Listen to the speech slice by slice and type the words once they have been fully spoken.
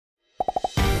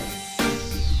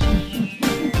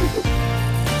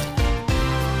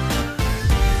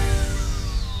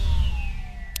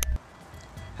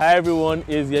Hi everyone,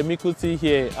 it's Yemi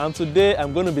here, and today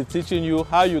I'm going to be teaching you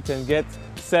how you can get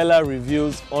seller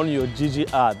reviews on your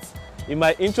Jiji ads. It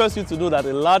might interest you to know that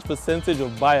a large percentage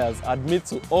of buyers admit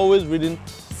to always reading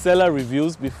seller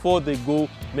reviews before they go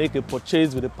make a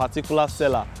purchase with a particular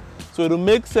seller. So it will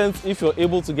make sense if you're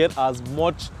able to get as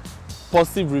much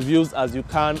positive reviews as you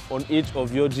can on each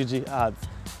of your Jiji ads.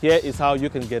 Here is how you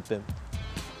can get them.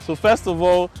 So first of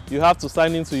all, you have to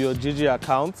sign into your Jiji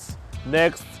account.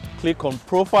 Next, click on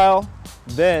profile,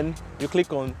 then you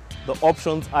click on the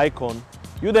options icon.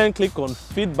 You then click on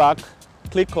feedback,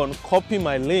 click on copy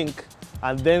my link,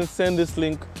 and then send this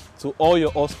link to all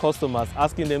your customers,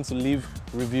 asking them to leave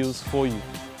reviews for you.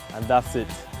 And that's it.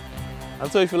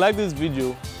 And so if you like this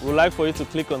video, we would like for you to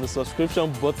click on the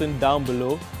subscription button down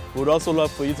below. We would also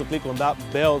love for you to click on that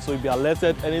bell so you'll be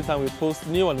alerted anytime we post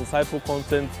new and insightful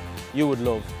content you would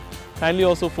love. Kindly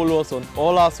also follow us on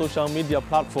all our social media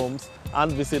platforms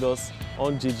and visit us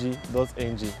on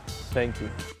jiji.ng. Thank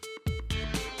you.